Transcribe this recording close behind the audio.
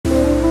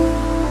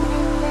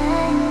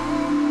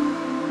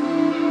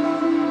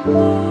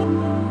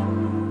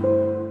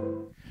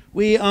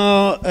We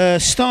are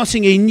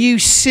starting a new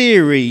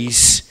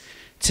series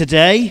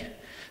today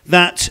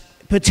that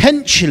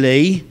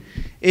potentially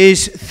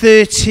is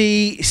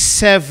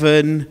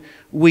 37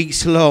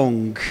 weeks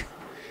long.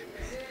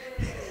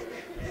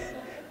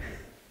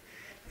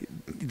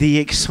 The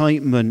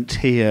excitement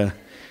here.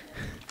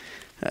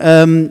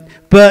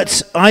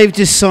 But I've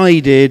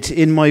decided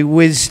in my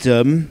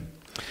wisdom,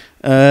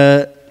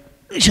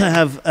 which I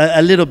have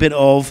a little bit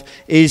of,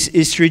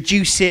 is to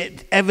reduce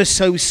it ever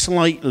so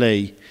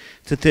slightly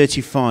to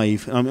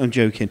 35. I'm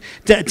joking.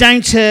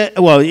 Down to,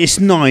 well, it's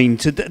 9.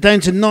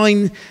 Down to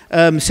 9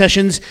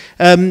 sessions.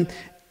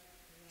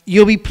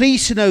 You'll be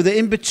pleased to know that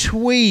in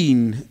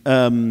between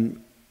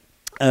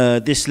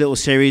this little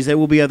series, there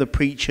will be other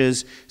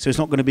preachers, so it's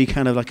not going to be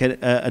kind of like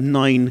a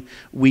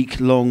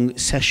 9-week-long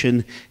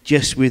session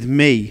just with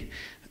me.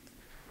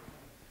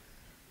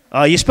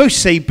 You're supposed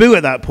to say boo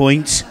at that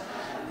point.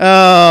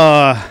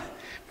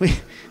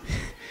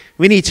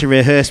 We need to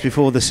rehearse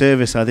before the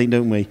service, I think,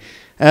 don't we?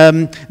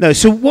 No,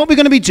 so what we're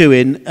going to be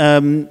doing,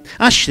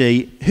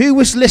 actually, who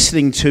was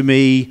listening to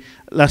me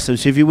last time?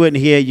 So if you weren't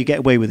here, you get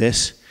away with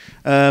this.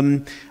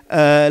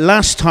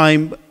 Last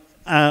time,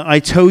 I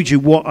told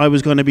you what I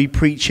was going to be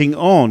preaching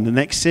on the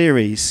next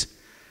series.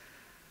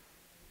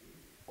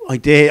 I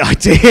did.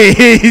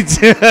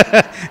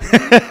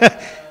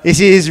 This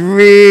is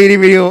really,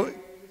 really...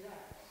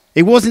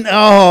 It wasn't...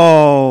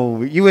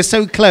 Oh, you were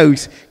so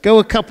close. Go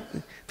a couple...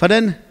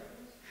 Pardon?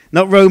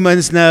 Not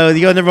Romans, no.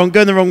 You're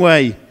going the wrong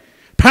way.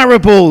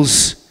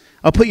 Parables.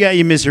 I'll put you out of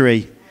your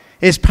misery.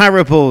 It's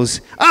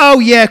parables. Oh,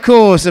 yeah, of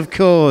course.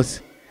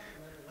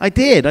 I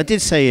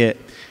did say it.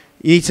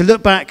 You need to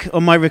look back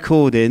on my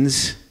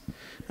recordings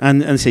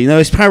and see. No,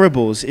 it's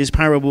parables. It's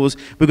parables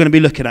we're going to be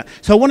looking at.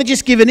 So I want to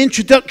just give an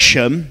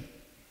introduction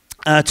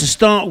to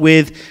start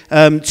with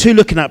to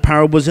looking at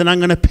parables, and I'm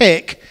going to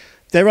pick,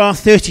 there are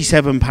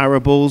 37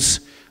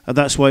 parables,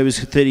 that's why it was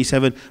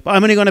 37, but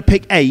I'm only going to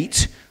pick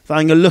 8 that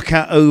I'm going to look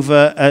at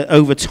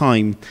over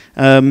time.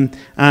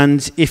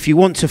 And if you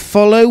want to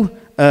follow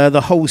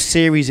the whole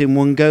series in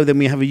one go, then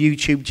we have a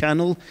YouTube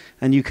channel,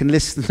 and you can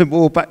listen to them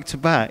all back to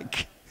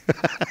back.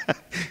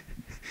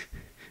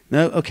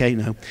 No? Okay,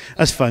 no.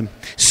 That's fine.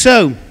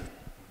 So,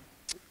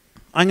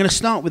 I'm going to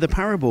start with a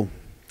parable.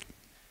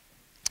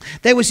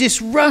 There was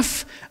this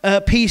rough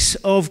piece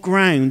of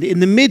ground in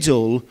the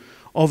middle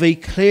of a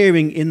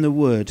clearing in the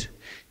wood,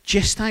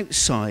 just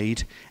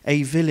outside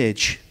a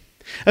village.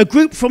 A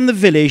group from the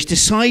village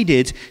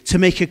decided to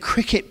make a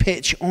cricket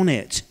pitch on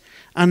it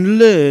and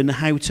learn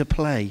how to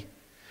play.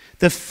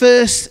 The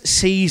first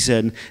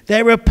season,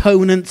 their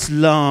opponents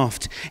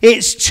laughed.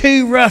 It's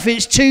too rough,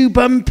 it's too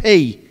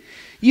bumpy.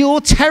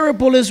 You're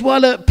terrible as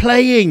well at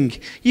playing.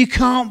 You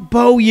can't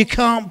bowl, you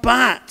can't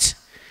bat.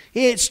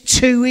 It's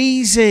too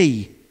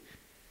easy.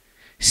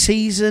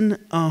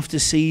 Season after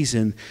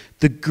season,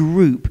 the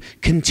group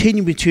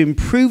continued to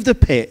improve the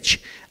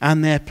pitch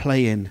and their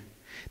playing.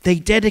 They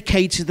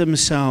dedicated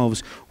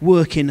themselves,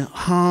 working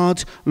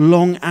hard,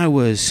 long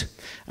hours,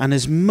 and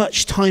as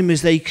much time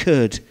as they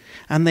could,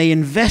 and they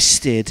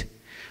invested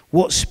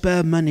what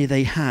spare money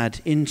they had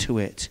into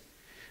it.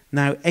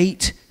 Now,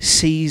 8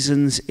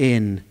 seasons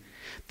in,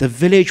 the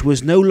village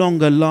was no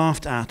longer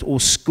laughed at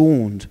or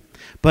scorned,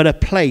 but a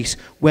place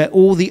where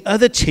all the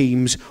other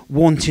teams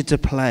wanted to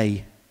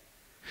play.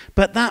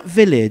 But that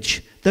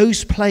village,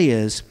 those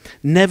players,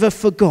 never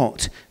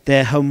forgot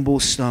their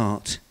humble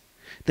start.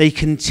 They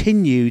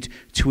continued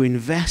to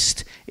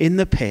invest in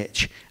the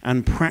pitch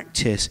and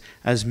practice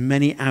as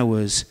many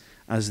hours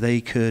as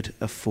they could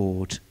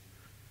afford.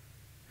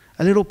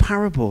 A little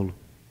parable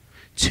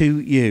to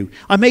you.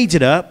 I made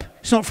it up.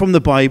 It's not from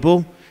the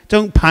Bible.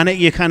 Don't panic.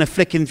 You're kind of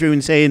flicking through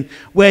and saying,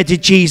 where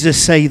did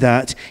Jesus say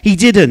that? He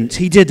didn't.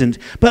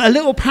 But a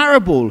little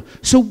parable.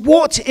 So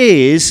what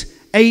is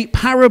a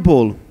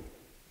parable?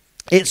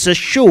 It's a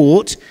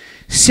short,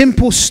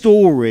 simple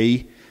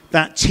story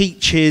that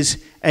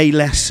teaches a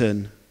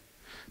lesson.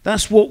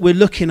 That's what we're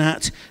looking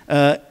at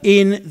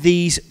in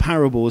these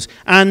parables.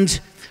 And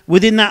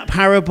within that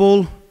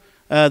parable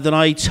that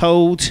I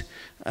told,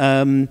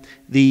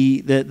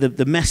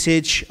 the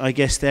message, I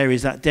guess, there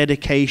is that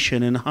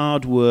dedication and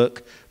hard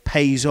work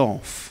pays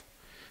off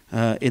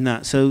in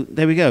that. So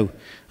there we go.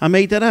 I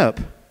made that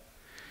up.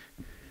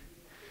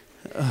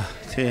 Oh,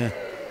 dear.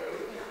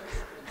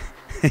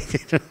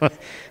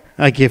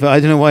 I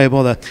don't know why I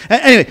bother.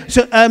 Anyway,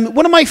 so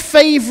one of my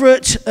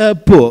favorite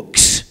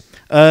books,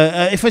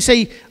 if I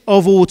say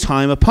of all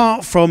time,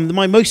 apart from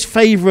my most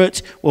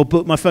favorite, or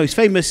book, my most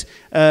famous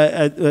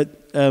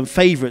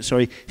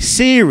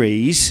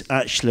series,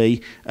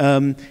 actually,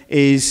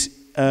 is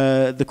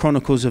The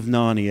Chronicles of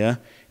Narnia.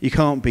 You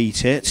can't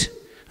beat it.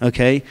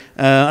 Okay,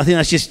 I think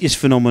that's just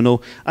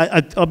phenomenal.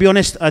 I'll be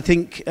honest, I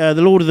think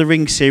the Lord of the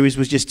Rings series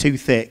was just too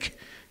thick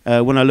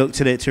when I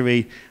looked at it to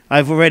read.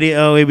 I've already,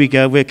 here we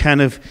go, we're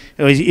kind of,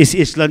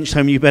 it's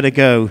lunchtime, you better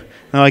go.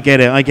 No, I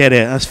get it,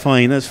 that's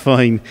fine.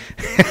 I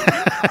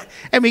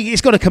mean,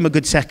 it's got to come a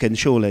good second,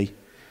 surely.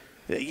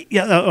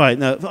 Yeah, all right,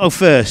 no. Oh,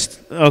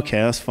 first. Okay,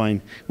 that's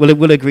fine.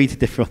 We'll agree to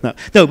differ on that.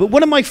 No, but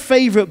one of my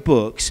favourite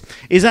books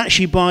is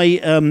actually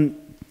by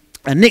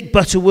Nick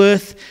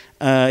Butterworth.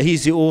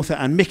 He's the author,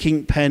 and Mick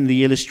Inkpen,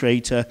 the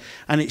illustrator,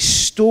 and it's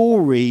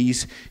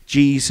Stories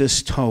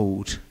Jesus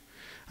Told.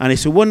 And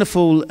it's a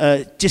wonderful,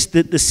 just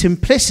the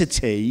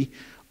simplicity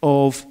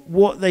of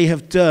what they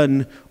have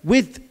done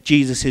with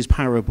Jesus'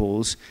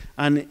 parables,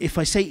 and if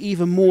I say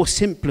even more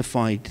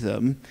simplified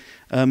them,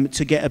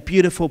 to get a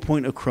beautiful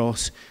point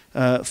across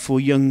for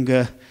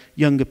younger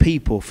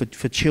people,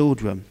 for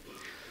children.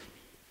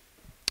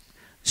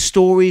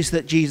 Stories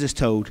that Jesus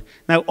told.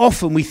 Now,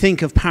 often we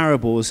think of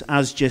parables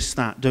as just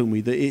that, don't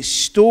we? That it's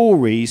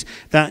stories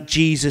that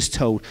Jesus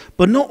told.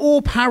 But not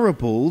all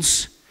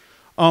parables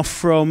are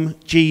from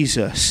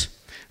Jesus.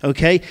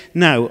 Okay?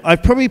 Now,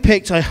 I've probably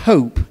picked, I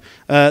hope,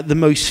 the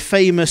most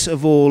famous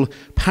of all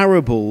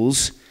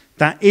parables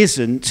that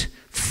isn't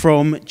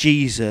from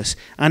Jesus.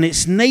 And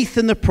it's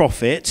Nathan the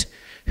prophet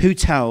who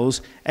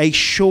tells a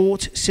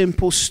short,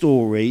 simple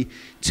story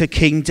to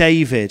King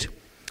David.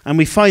 And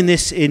we find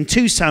this in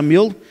 2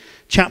 Samuel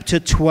chapter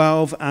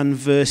 12 and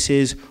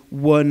verses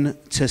 1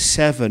 to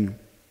 7.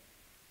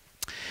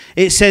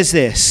 It says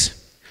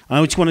this.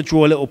 I just want to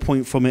draw a little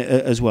point from it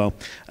as well,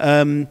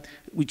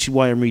 which is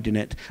why I'm reading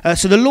it.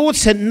 So the Lord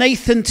sent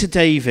Nathan to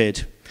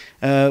David.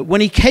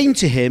 When he came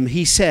to him,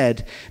 he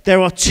said,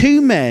 "There are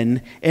 2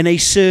 men in a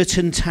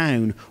certain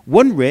town,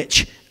 one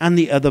rich and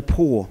the other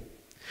poor.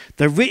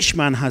 The rich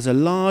man has a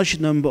large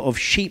number of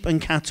sheep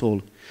and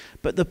cattle,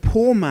 but the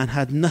poor man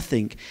had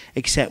nothing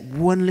except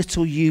one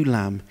little ewe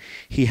lamb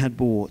he had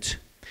bought.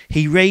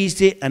 He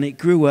raised it, and it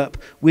grew up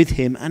with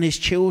him and his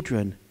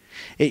children.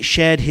 It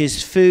shared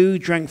his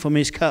food, drank from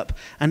his cup,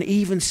 and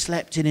even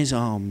slept in his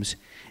arms.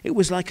 It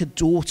was like a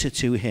daughter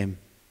to him.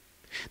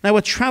 Now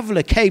a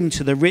traveler came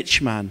to the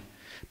rich man,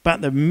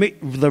 but the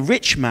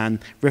rich man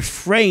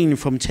refrained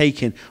from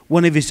taking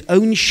one of his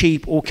own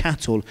sheep or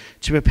cattle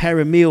to prepare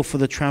a meal for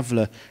the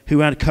traveler who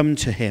had come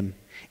to him.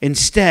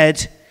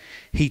 Instead,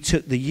 he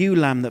took the ewe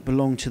lamb that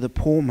belonged to the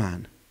poor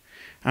man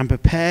and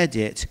prepared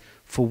it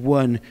for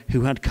one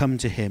who had come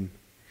to him.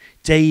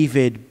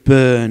 David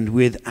burned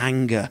with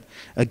anger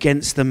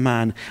against the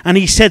man, and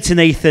he said to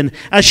Nathan,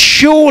 "As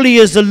surely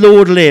as the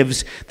Lord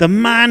lives, the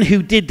man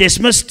who did this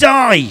must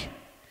die.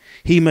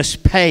 He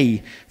must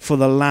pay for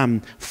the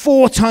lamb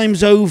 4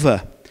 times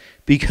over,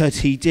 because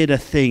he did a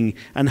thing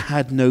and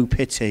had no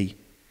pity."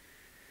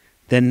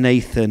 Then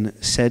Nathan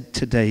said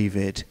to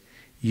David,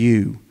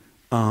 "You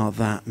are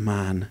that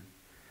man."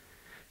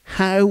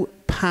 How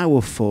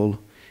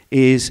powerful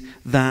is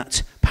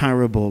that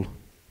parable?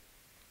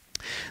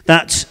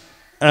 That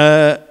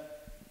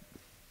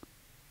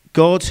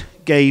God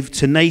gave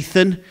to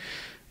Nathan.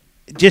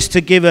 Just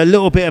to give a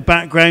little bit of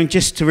background,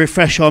 just to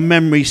refresh our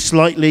memory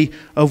slightly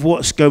of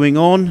what's going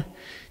on.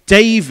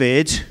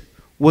 David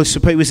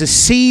it was a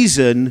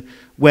season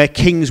where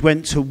kings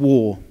went to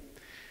war.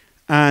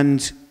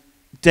 And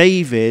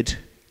David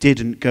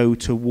didn't go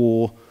to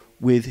war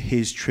with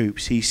his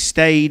troops. He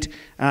stayed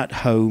at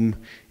home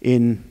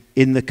in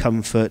the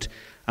comfort.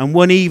 And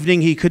one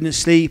evening he couldn't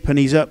sleep, and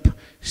he's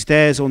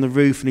upstairs on the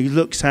roof, and he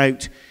looks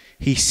out.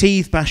 He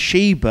sees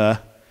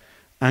Bathsheba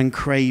and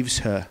craves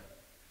her.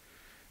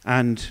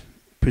 And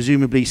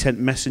presumably sent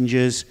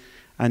messengers,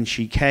 and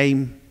she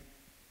came,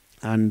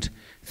 and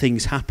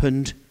things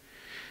happened,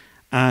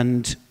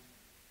 and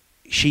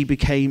she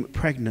became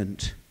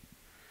pregnant.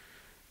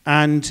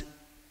 And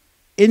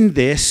in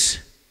this,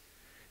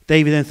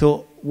 David then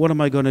thought, what am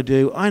I going to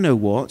do? I know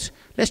what.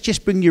 Let's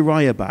just bring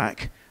Uriah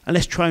back, and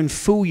let's try and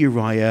fool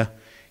Uriah,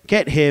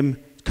 get him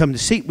to come to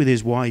sleep with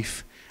his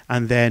wife,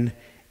 and then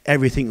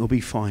everything will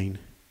be fine.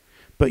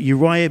 But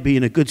Uriah,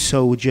 being a good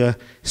soldier,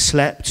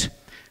 slept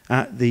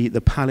at the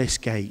palace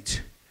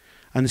gate.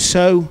 And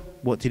so,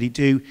 what did he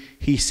do?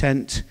 He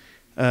sent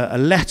a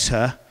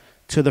letter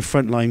to the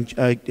front line.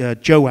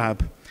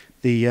 Joab,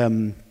 the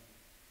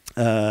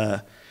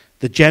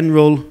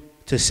general,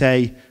 to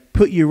say,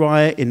 put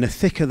Uriah in the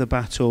thick of the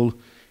battle,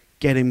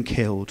 get him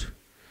killed.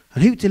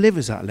 And who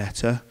delivers that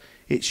letter?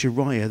 It's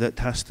Uriah that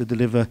has to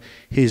deliver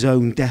his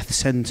own death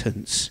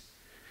sentence.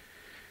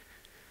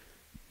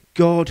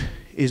 God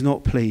is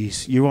not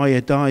pleased.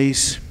 Uriah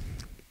dies.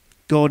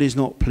 God is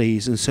not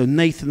pleased. And so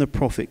Nathan the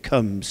prophet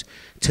comes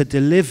to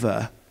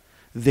deliver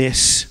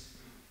this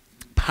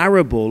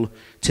parable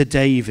to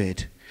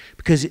David,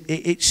 because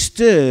it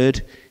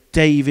stirred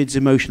David's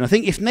emotion. I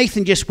think if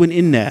Nathan just went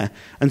in there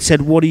and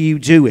said, "What are you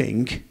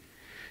doing?"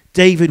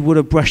 David would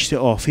have brushed it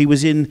off. He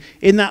was in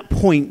that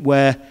point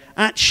where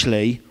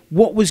actually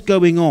what was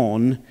going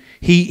on,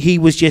 he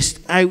was just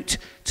out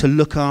to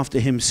look after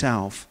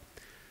himself.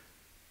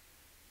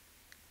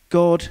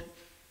 God,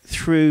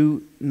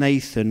 through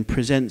Nathan,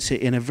 presents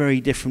it in a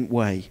very different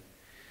way.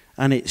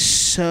 And it's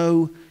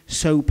so,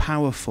 so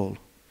powerful.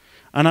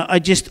 And I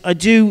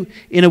do,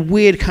 in a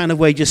weird kind of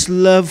way, just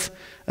love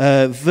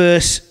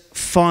verse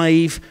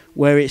 5,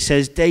 where it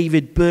says,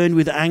 David burned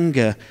with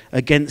anger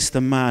against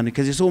the man.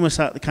 Because it's almost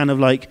like kind of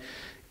like,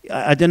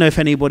 I don't know if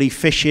anybody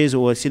fishes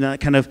or it's that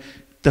kind of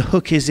the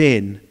hook is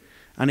in,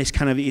 and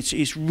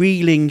it's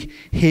reeling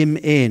him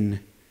in.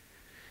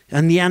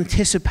 And the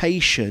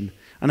anticipation,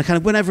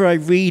 and whenever I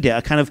read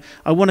it,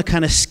 I want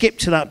to skip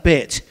to that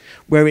bit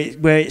where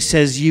it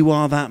says, "You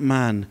are that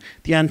man."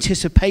 The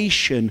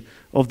anticipation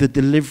of the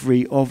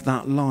delivery of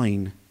that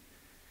line.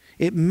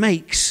 It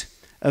makes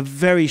a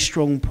very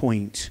strong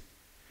point.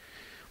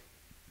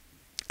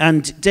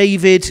 And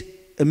David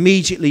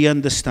immediately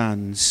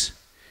understands,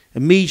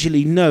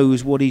 immediately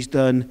knows what he's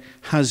done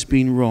has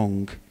been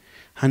wrong,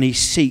 and he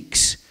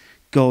seeks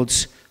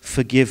God's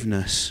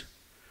forgiveness,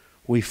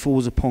 or he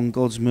falls upon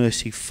God's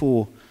mercy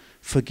for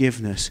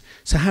forgiveness.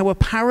 So how a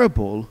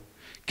parable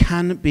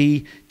can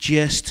be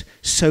just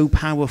so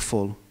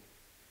powerful.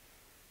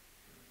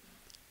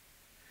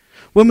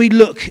 When we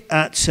look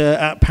at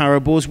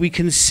parables, we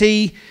can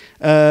see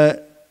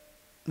that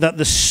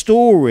the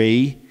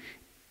story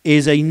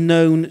is a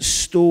known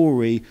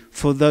story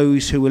for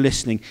those who are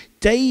listening.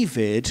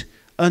 David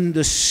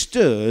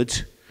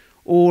understood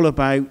all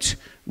about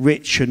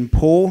rich and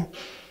poor,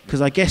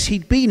 because I guess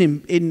he'd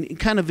been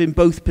in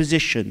both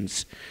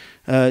positions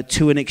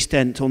to an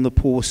extent on the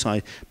poor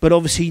side, but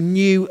obviously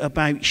knew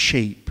about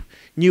sheep,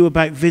 knew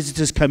about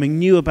visitors coming,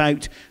 knew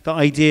about the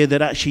idea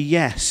that actually,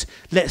 yes,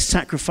 let's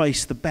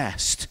sacrifice the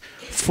best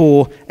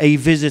for a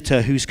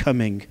visitor who's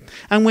coming.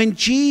 And when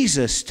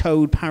Jesus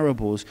told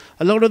parables,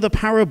 a lot of the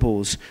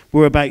parables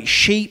were about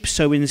sheep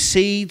sowing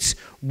seeds,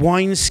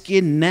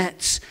 wineskin,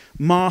 nets,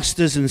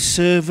 masters and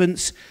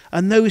servants,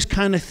 and those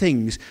kind of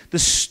things. The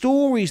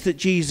stories that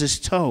Jesus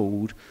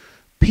told,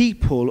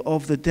 people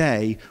of the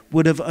day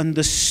would have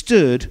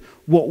understood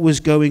what was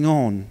going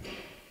on.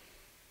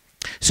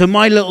 So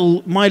my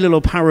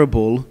little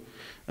parable,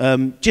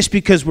 just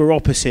because we're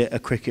opposite a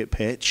cricket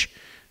pitch,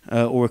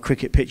 or a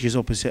cricket pitch is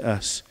opposite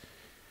us.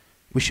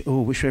 Which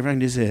way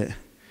round is it?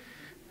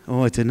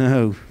 Oh, I don't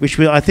know.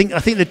 I think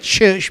the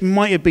church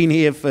might have been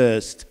here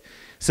first.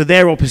 So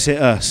they're opposite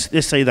us.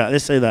 Let's say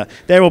that.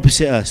 They're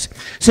opposite us.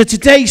 So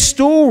today's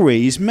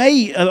stories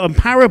and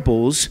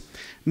parables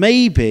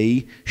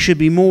maybe should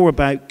be more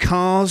about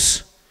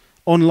cars,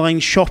 online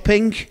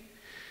shopping.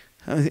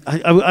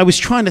 I was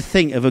trying to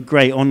think of a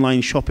great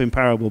online shopping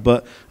parable,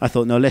 but I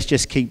thought, no, let's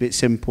just keep it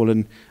simple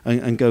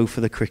and go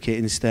for the cricket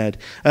instead.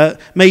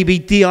 Maybe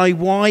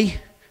DIY,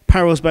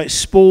 parables about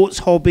sports,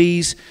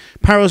 hobbies,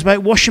 parables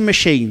about washing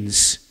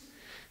machines,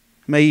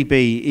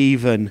 maybe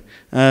even,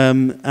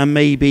 and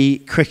maybe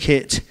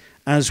cricket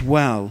as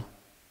well.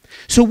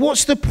 So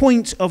what's the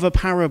point of a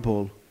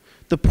parable?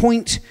 The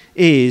point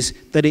is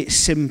that it's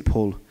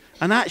simple,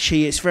 and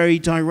actually it's very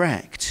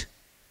direct.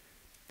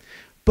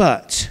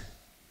 But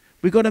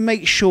we've got to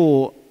make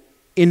sure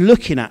in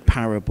looking at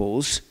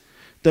parables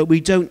that we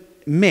don't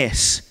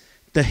miss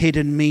the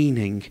hidden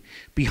meaning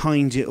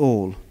behind it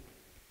all.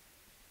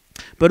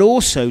 But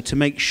also to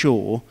make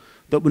sure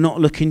that we're not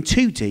looking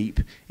too deep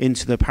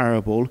into the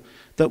parable,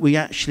 that we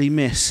actually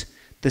miss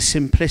the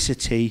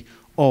simplicity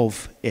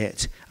of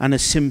it and a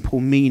simple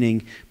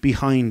meaning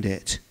behind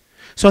it.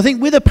 So I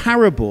think with a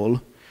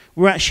parable,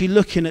 we're actually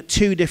looking at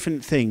two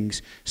different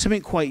things,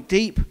 something quite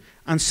deep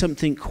and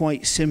something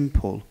quite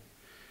simple.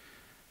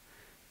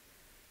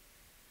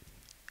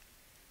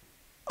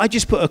 I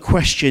just put a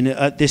question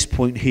at this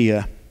point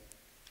here,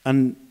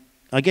 and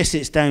I guess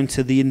it's down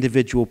to the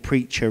individual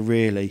preacher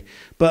really,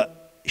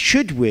 but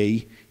should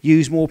we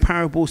use more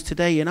parables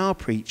today in our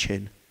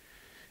preaching?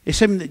 It's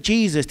something that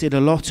Jesus did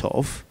a lot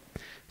of,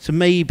 so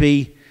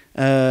maybe,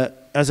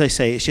 as I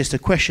say, it's just a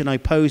question I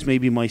pose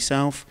maybe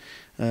myself.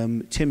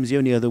 Tim's the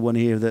only other one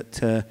here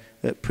that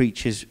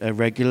preaches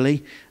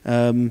regularly,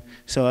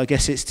 so I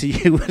guess it's to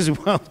you as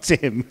well,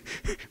 Tim.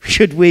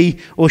 Should we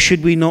or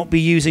should we not be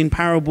using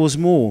parables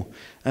more?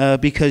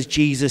 Because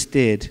Jesus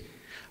did.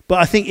 But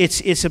I think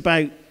it's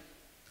about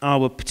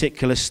our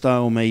particular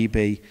style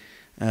maybe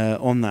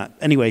on that.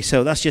 Anyway,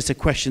 so that's just a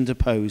question to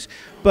pose.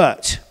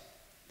 But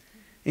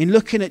in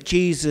looking at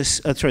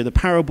the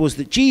parables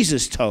that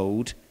Jesus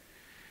told,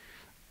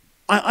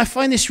 I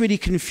find this really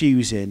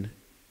confusing,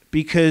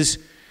 because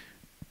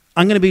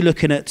I'm going to be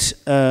looking at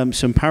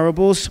some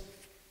parables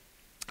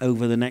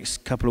over the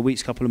next couple of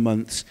weeks, couple of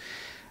months,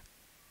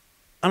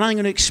 and I'm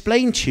going to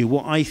explain to you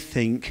what I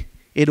think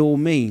it all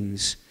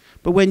means.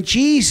 But when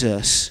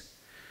Jesus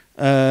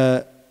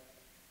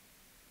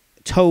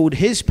told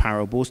his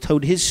parables,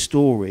 told his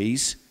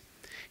stories,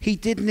 he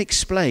didn't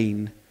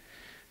explain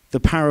the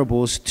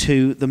parables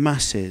to the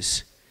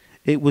masses.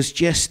 It was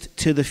just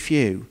to the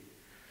few.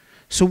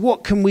 So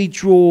what can we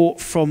draw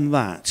from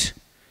that?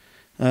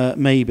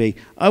 Maybe.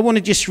 I want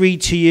to just read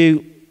to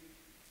you,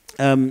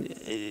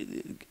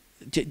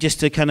 just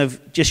to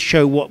just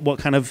show what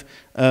kind of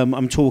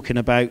I'm talking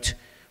about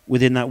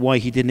within that, why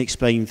he didn't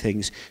explain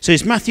things. So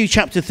it's Matthew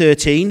chapter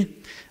 13.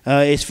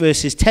 It's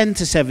verses 10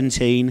 to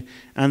 17,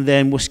 and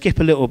then we'll skip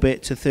a little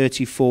bit to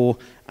 34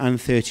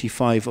 and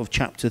 35 of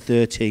chapter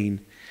 13.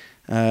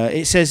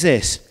 It says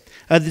this: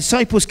 the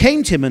disciples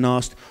came to him and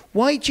asked,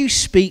 "Why do you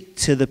speak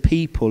to the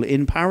people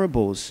in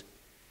parables?"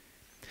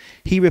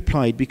 He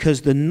replied,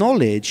 "Because the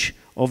knowledge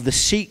of the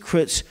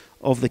secrets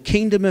of the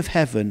kingdom of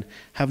heaven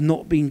have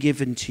not been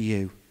given to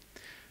you.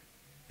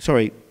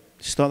 Sorry,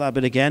 start that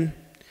bit again.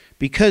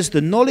 Because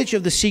the knowledge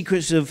of the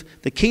secrets of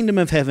the kingdom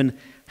of heaven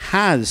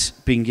has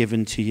been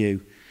given to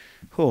you.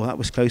 Oh, that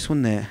was close,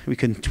 wasn't it? We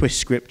can twist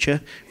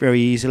scripture very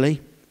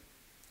easily.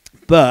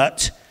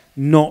 But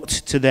not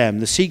to them.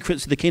 The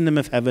secrets of the kingdom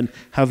of heaven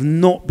have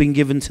not been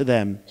given to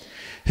them.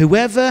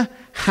 Whoever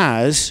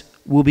has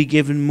will be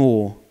given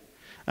more,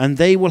 and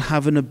they will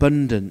have an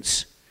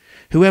abundance.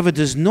 Whoever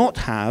does not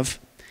have,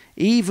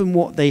 even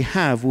what they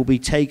have will be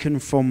taken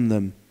from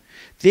them.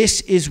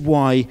 This is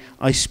why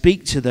I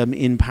speak to them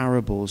in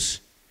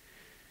parables.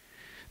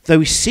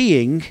 Though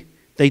seeing,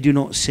 they do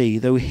not see.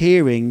 Though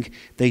hearing,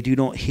 they do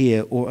not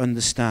hear or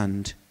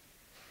understand.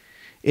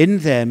 In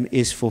them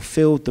is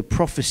fulfilled the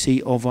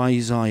prophecy of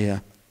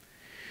Isaiah.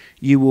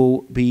 You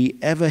will be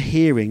ever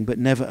hearing but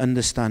never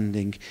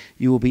understanding.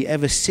 You will be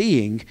ever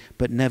seeing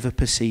but never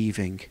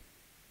perceiving.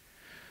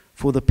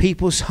 For the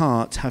people's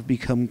hearts have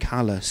become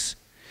callous.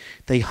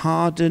 They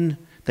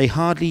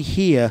hardly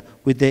hear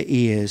with their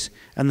ears,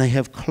 and they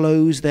have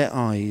closed their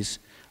eyes.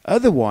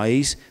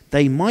 Otherwise,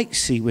 they might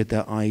see with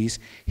their eyes,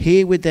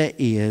 hear with their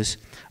ears,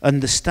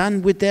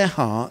 understand with their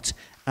heart,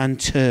 and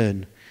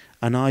turn,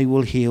 and I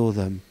will heal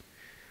them.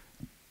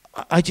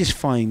 I just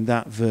find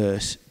that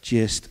verse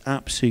just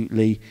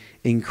absolutely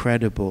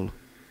incredible.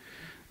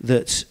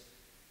 That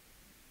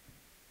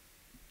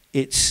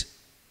it's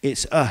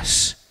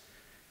us.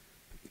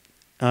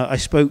 I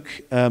spoke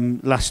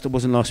it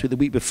wasn't last week, the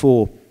week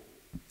before,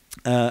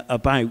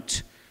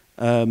 about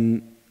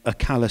a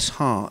callous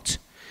heart,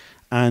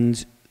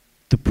 and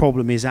the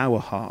problem is our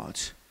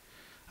heart.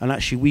 And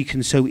actually, we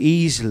can so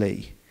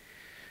easily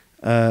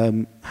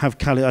have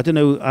callous. I don't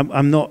know.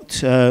 I'm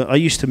not. I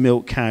used to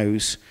milk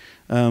cows.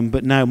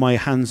 But now my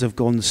hands have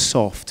gone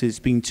soft. It's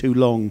been too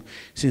long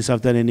since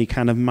I've done any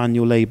kind of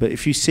manual labour.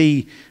 If you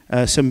see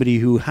somebody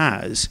who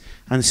has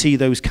and see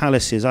those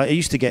calluses, I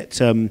used to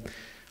get,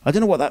 I don't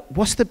know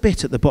what's the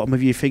bit at the bottom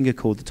of your finger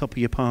called? The top of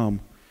your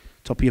palm.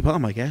 Top of your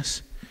palm, I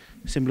guess.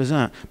 Simple as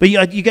that. But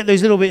you get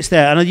those little bits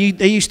there. And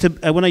they used to,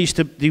 when I used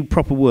to do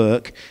proper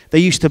work, they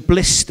used to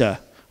blister.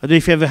 I don't know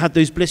if you ever had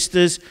those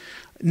blisters.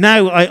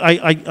 Now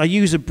I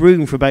use a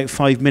broom for about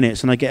 5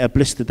 minutes and I get a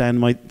blister down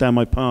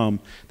my palm.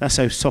 That's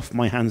how soft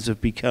my hands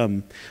have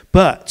become.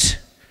 But,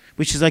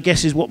 which is I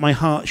guess is what my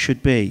heart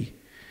should be,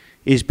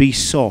 is be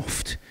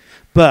soft.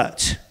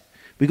 But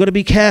we've got to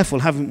be careful,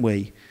 haven't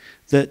we,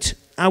 that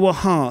our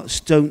hearts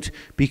don't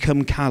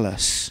become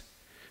callous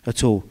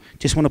at all.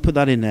 Just want to put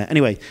that in there.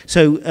 Anyway,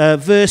 so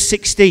verse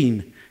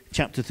 16,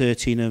 chapter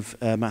 13 of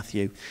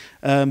Matthew.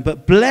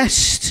 But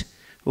blessed,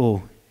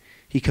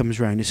 he comes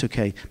round, it's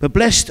okay. But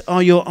blessed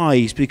are your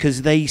eyes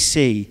because they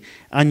see,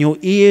 and your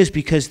ears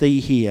because they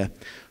hear.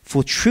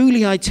 For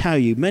truly I tell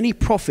you, many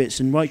prophets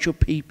and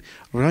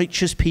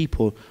righteous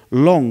people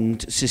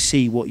longed to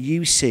see what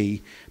you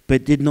see,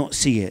 but did not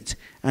see it,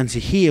 and to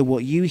hear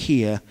what you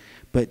hear,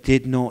 but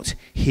did not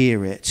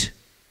hear it.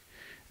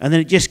 And then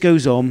it just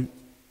goes on.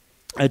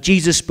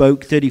 Jesus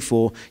spoke,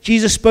 34.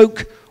 Jesus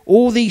spoke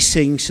all these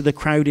things to the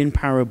crowd in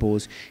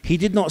parables. He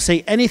did not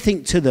say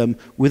anything to them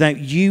without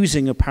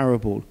using a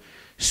parable.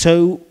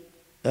 So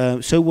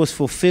was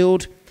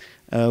fulfilled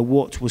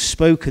what was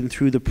spoken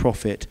through the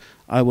prophet.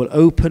 I will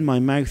open my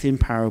mouth in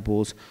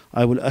parables.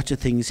 I will utter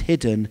things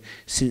hidden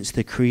since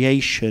the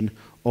creation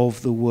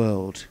of the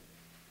world.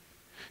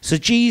 So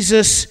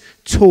Jesus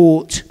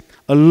taught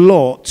a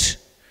lot,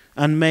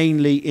 and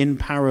mainly in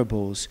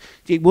parables.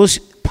 It was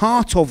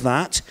part of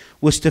that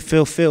was to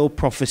fulfill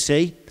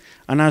prophecy.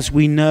 And as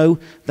we know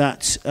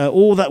that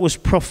all that was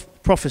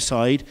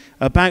prophesied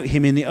about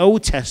him in the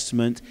Old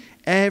Testament,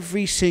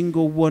 every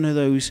single one of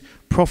those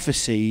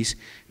prophecies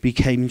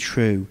became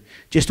true.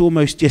 Just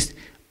almost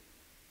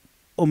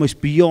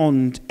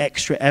beyond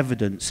extra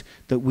evidence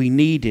that we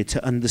needed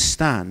to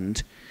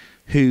understand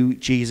who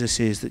Jesus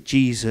is, that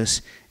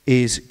Jesus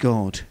is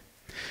God.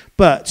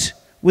 But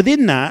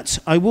within that,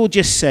 I will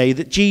just say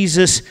that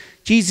Jesus'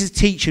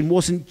 teaching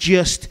wasn't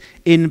just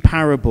in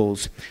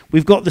parables.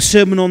 We've got the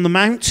Sermon on the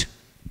Mount.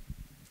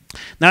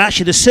 Now,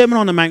 actually, the Sermon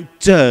on the Mount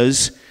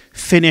does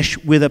finish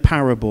with a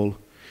parable.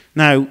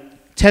 Now,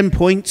 10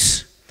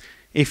 points,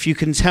 if you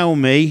can tell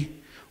me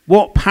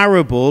what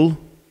parable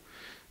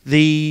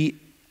the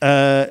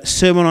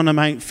Sermon on the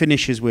Mount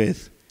finishes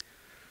with.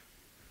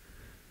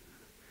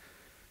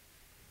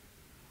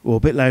 Or a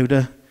bit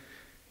louder.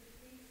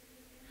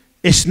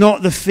 It's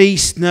not the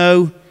feast,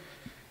 no.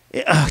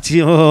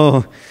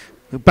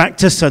 Back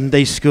to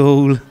Sunday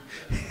school.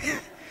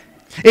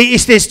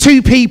 There's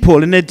two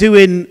people and they're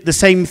doing the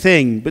same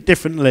thing, but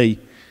differently.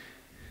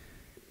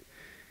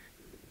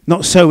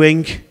 Not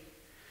sowing.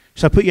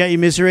 Shall I put you out of your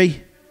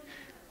misery?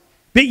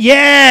 But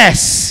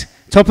yes!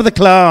 Top of the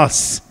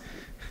class.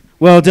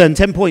 Well done.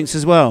 10 points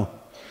as well.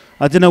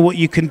 I don't know what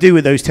you can do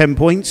with those 10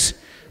 points,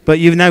 but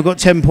you've now got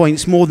 10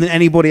 points, more than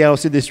anybody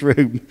else in this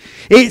room.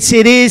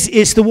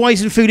 It's the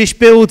wise and foolish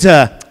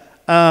builder.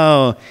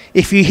 Oh,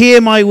 if you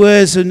hear my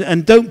words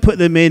and don't put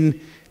them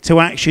in to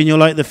action, you're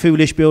like the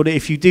foolish builder.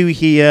 If you do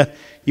hear,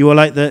 you are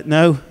like the,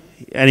 no?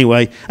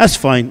 Anyway, that's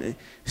fine.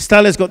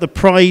 Stella's got the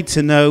pride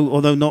to know,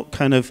 although not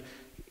kind of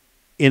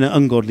in an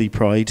ungodly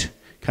pride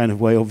kind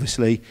of way,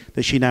 obviously,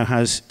 that she now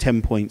has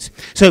 10 points.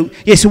 So,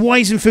 yes, a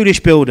wise and foolish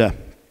builder.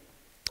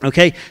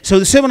 Okay, so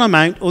the Sermon on the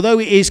Mount, although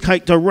it is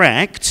quite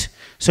direct,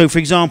 so for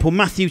example,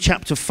 Matthew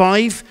chapter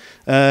 5,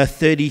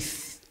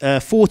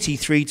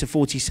 43 to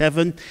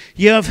 47,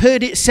 you have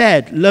heard it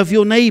said, love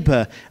your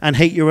neighbor and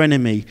hate your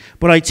enemy.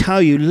 But I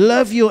tell you,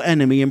 love your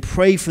enemy and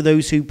pray for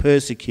those who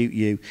persecute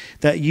you,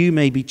 that you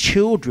may be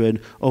children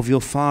of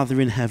your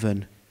Father in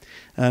heaven.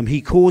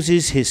 He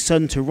causes his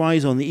sun to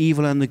rise on the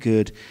evil and the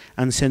good,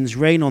 and sends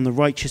rain on the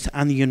righteous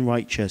and the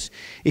unrighteous.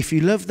 If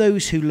you love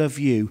those who love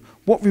you,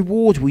 what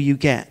reward will you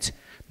get?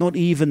 Not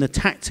even the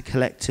tax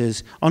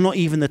collectors. Are not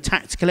even the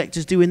tax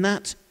collectors doing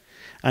that?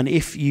 And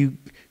if you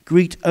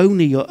greet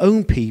only your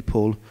own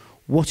people,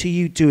 what are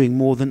you doing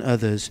more than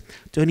others?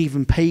 Don't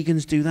even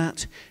pagans do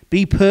that?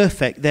 Be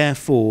perfect,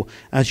 therefore,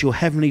 as your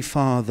heavenly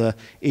Father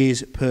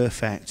is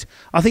perfect.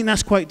 I think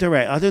that's quite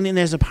direct. I don't think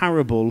there's a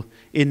parable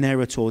in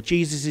there at all.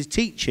 Jesus'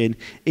 teaching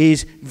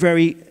is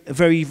very,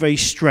 very, very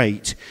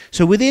straight.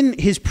 So within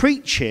his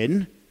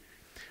preaching,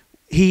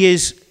 he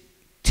is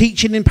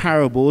teaching in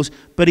parables,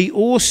 but he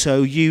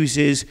also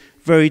uses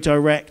very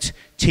direct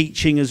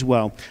teaching as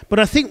well. But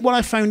I think what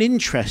I found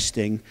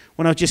interesting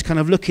when I was just kind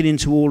of looking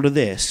into all of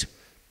this,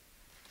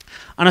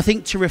 and I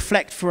think to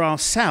reflect for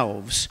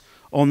ourselves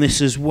on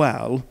this as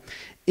well,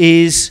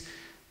 is,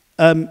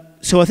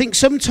 so I think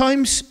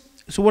sometimes,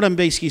 so what I'm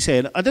basically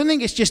saying, I don't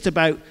think it's just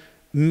about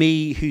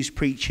me who's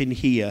preaching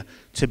here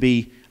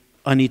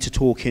I need to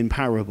talk in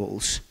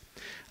parables.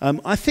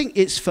 I think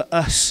it's for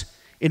us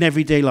in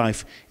everyday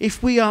life.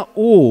 If we are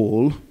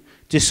all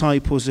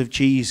disciples of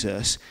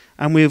Jesus,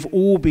 and we've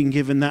all been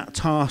given that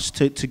task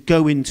to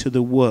go into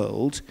the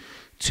world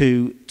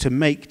to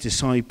make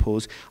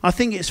disciples, I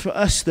think it's for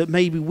us that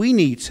maybe we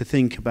need to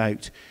think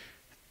about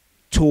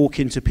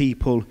talking to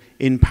people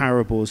in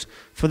parables,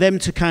 for them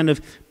to kind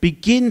of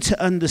begin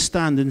to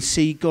understand and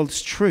see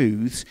God's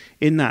truths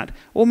in that.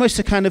 Almost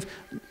a kind of,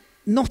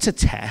 not a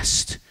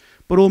test,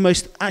 but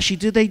almost actually,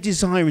 do they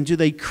desire and do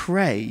they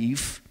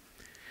crave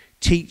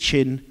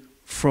teaching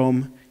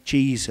from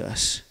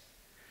Jesus?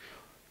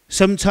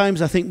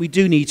 Sometimes I think we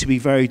do need to be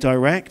very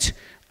direct,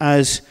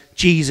 as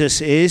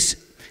Jesus is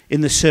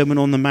in the Sermon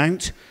on the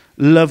Mount.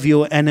 Love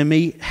your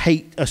enemy,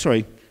 hate... yes,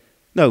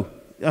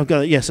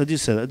 I did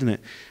say that, didn't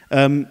it?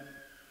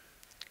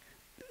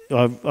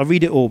 I'll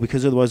read it all,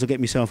 because otherwise I'll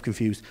get myself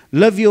confused.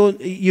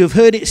 You have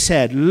heard it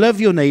said, love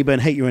your neighbor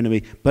and hate your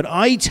enemy. But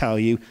I tell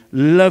you,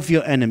 love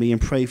your enemy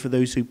and pray for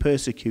those who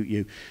persecute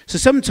you. So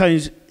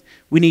sometimes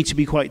we need to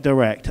be quite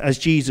direct, as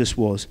Jesus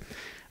was.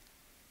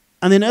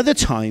 And then other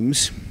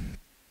times,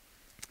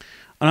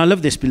 and I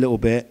love this a little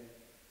bit,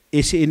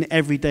 it's in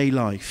everyday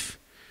life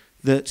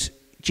that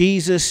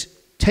Jesus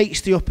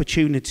takes the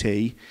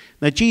opportunity.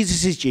 Now,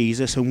 Jesus is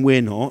Jesus and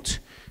we're not,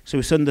 so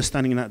it's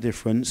understanding that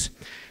difference.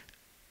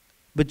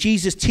 But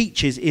Jesus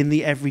teaches in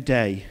the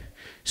everyday.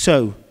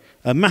 So,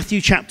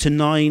 Matthew chapter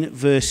 9,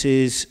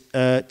 verses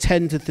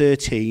 10 to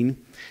 13,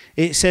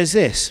 it says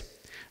this.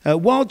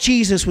 While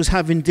Jesus was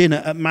having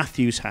dinner at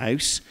Matthew's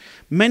house,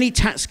 many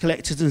tax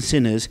collectors and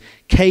sinners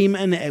came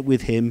and ate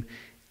with him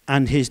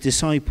and his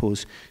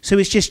disciples. So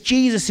it's just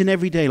Jesus in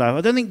everyday life.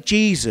 I don't think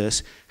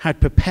Jesus had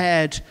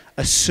prepared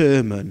a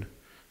sermon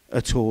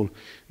at all.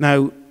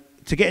 Now,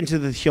 to get into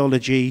the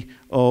theology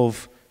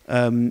of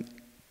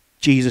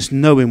Jesus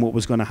knowing what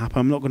was going to happen,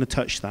 I'm not going to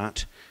touch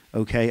that,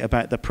 okay,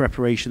 about the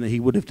preparation that he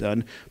would have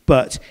done.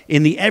 But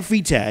in the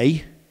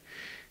everyday,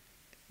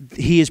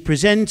 he is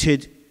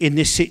presented in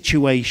this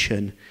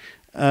situation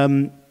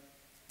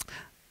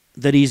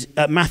that he's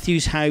at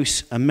Matthew's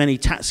house and many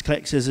tax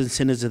collectors and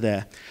sinners are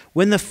there.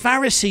 When the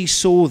Pharisees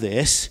saw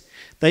this,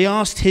 they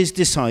asked his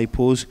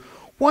disciples,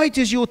 "Why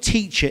does your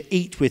teacher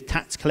eat with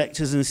tax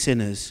collectors and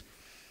sinners?"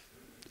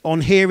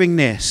 On hearing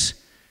this,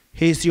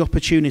 here's the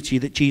opportunity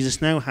that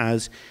Jesus now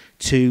has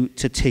to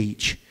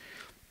teach.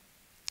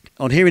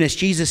 On hearing this,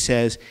 Jesus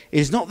says, "It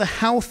is not the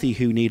healthy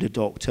who need a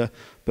doctor,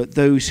 but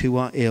those who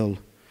are ill.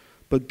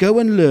 But go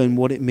and learn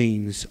what it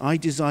means. I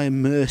desire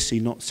mercy,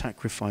 not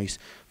sacrifice,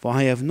 for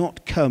I have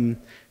not come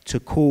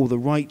to call the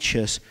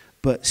righteous,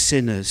 but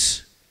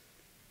sinners."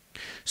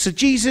 So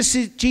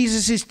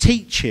Jesus'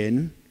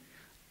 teaching,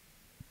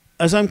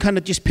 as I'm kind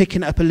of just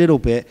picking it up a little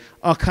bit,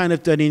 are kind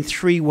of done in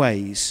three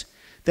ways.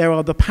 There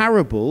are the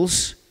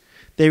parables,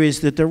 there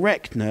is the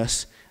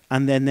directness,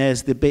 and then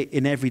there's the bit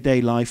in everyday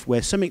life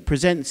where something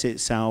presents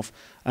itself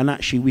and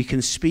actually we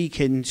can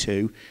speak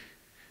into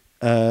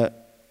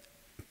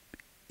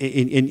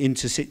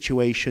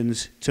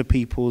situations, to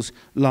people's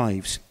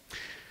lives.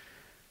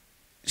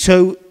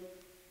 So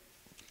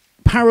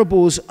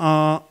parables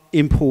are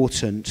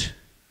important.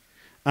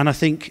 And I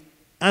think,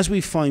 as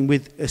we find,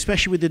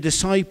 especially with the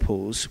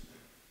disciples,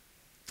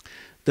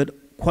 that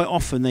quite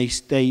often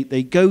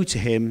they go to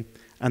him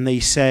and they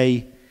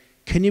say,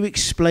 "Can you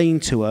explain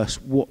to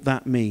us what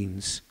that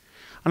means?"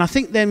 And I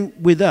think then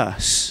with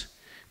us,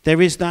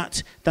 there is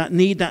that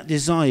need, that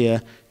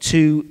desire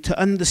to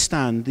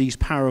understand these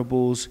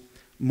parables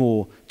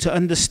more, to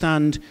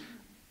understand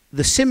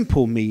the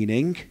simple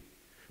meaning,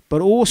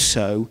 but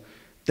also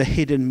the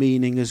hidden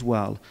meaning as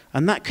well.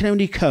 And that can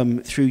only come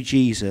through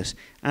Jesus,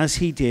 as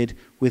he did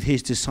with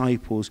his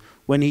disciples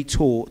when he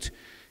taught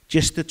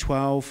just the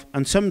 12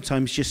 and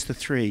sometimes just the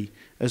 3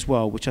 as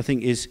well, which I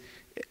think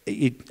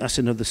that's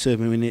another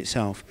sermon in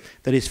itself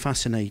that is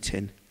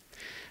fascinating.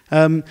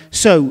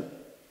 So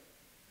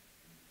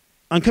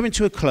I'm coming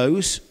to a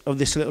close of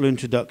this little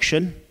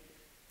introduction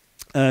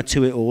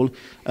to it all,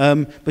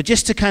 but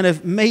just to kind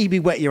of maybe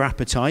whet your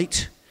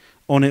appetite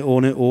on it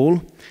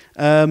all.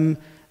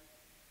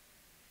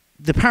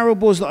 The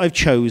parables that I've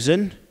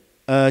chosen,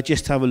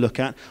 just to have a look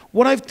at,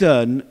 what I've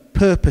done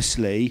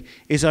purposely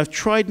is I've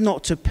tried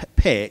not to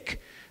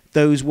pick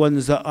those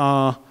ones that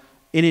are,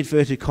 in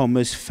inverted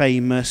commas,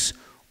 famous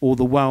or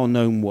the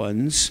well-known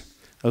ones.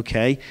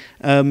 Okay,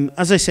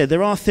 as I said,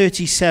 there are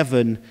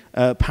 37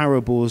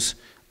 parables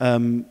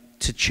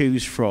to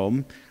choose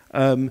from.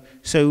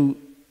 So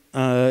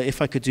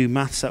if I could do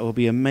maths, that would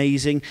be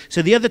amazing.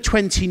 So the other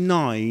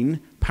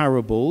 29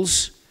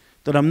 parables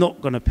that I'm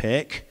not going to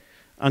pick,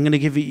 I'm going to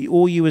give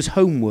you as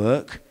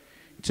homework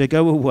to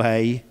go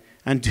away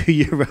and do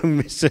your own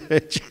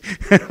research.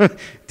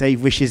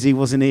 Dave wishes he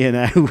wasn't here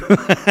now.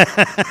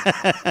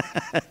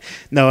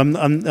 No,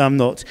 I'm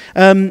not.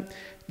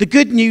 The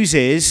good news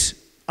is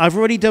I've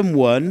already done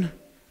one.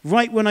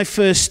 Right when I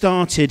first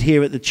started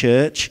here at the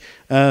church,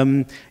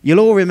 you'll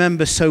all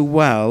remember so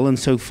well and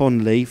so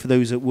fondly, for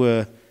those that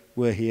were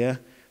here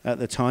at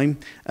the time,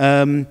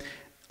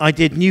 I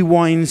did new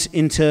wines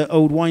into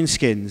old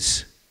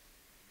wineskins.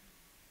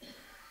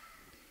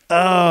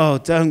 Oh,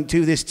 don't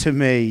do this to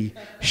me.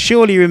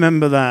 Surely you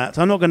remember that.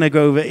 I'm not going to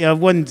go over it. I've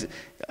won.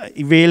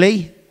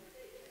 Really?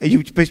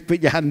 You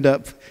put your hand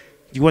up.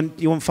 You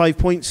want 5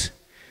 points?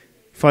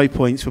 5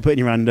 points for putting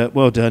your hand up.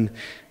 Well done.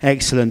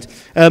 Excellent.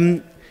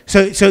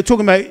 So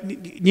talking about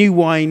new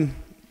wine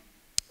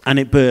and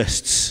it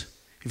bursts.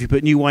 If you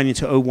put new wine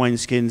into old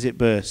wineskins, it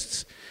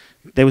bursts.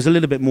 There was a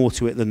little bit more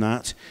to it than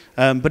that.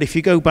 But if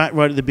you go back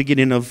right at the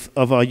beginning of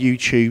our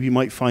YouTube, you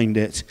might find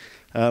it.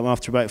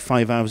 After about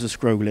 5 hours of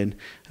scrolling.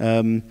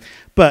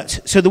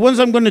 So the ones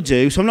I'm going to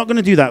do, so I'm not going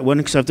to do that one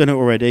because I've done it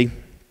already.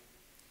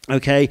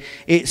 Okay,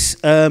 it's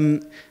some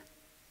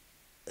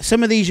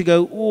of these you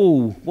go,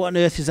 oh, what on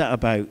earth is that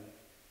about?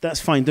 That's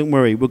fine, don't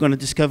worry, we're going to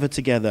discover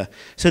together.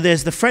 So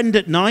there's the friend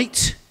at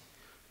night.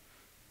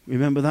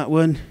 Remember that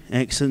one?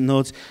 Excellent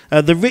nods.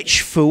 The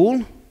rich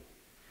fool,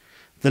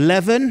 the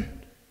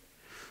leaven,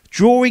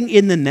 drawing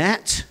in the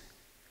net.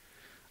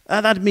 I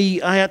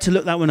had to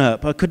look that one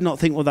up. I could not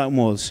think what that one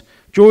was.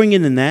 Drawing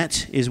in the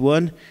net is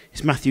one.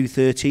 It's Matthew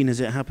 13 as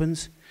it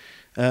happens,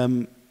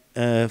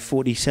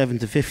 47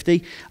 to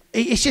 50.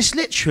 It's just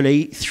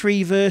literally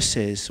 3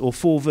 verses or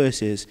 4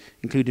 verses,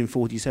 including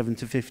 47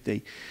 to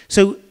 50.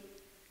 So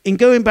in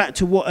going back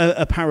to what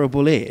a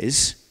parable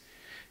is,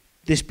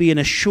 this being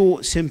a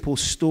short, simple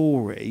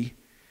story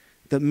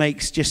that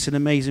makes just an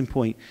amazing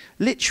point.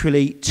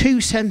 Literally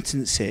 2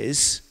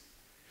 sentences.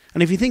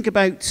 And if you think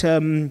about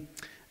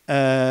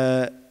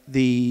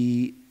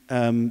the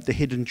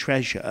hidden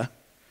treasure,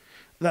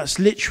 that's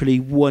literally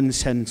 1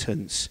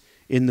 sentence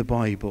in the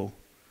Bible.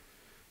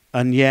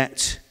 And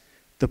yet,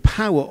 the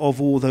power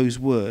of all those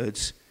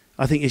words,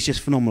 I think, is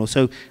just phenomenal.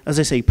 So, as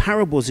I say,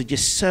 parables are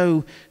just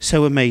so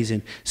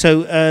amazing.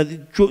 So,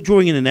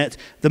 drawing in the net,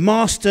 the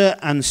master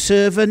and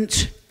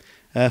servant,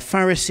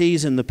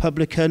 Pharisees and the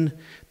publican,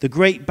 the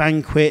great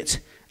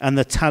banquet, and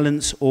the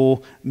talents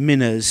or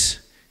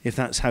minas, if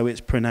that's how it's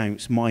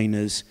pronounced,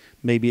 minas.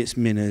 Maybe it's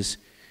minas.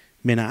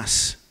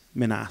 Minas.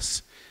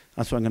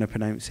 That's what I'm going to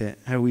pronounce it.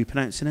 How are we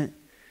pronouncing it?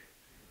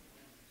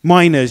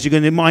 Miners. You're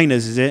going to do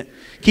miners, is it?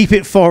 Keep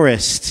it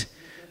forest.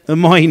 The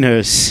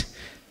miners.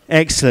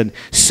 Excellent.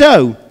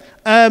 So,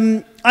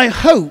 I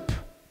hope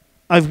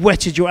I've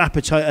whetted your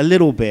appetite a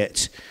little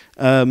bit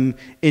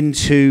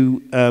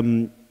into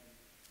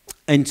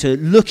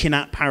looking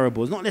at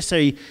parables. Not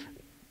necessarily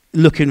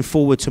looking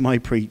forward to my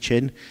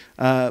preaching,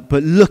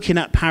 but looking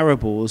at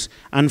parables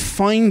and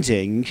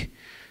finding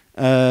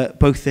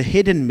both the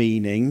hidden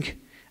meaning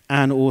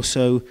and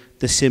also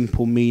the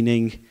simple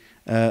meaning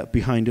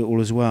behind it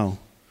all as well.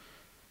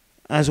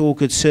 As all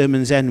good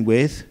sermons end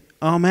with,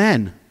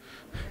 Amen.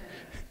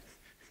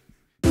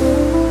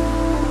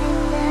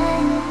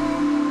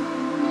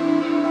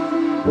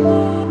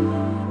 Amen.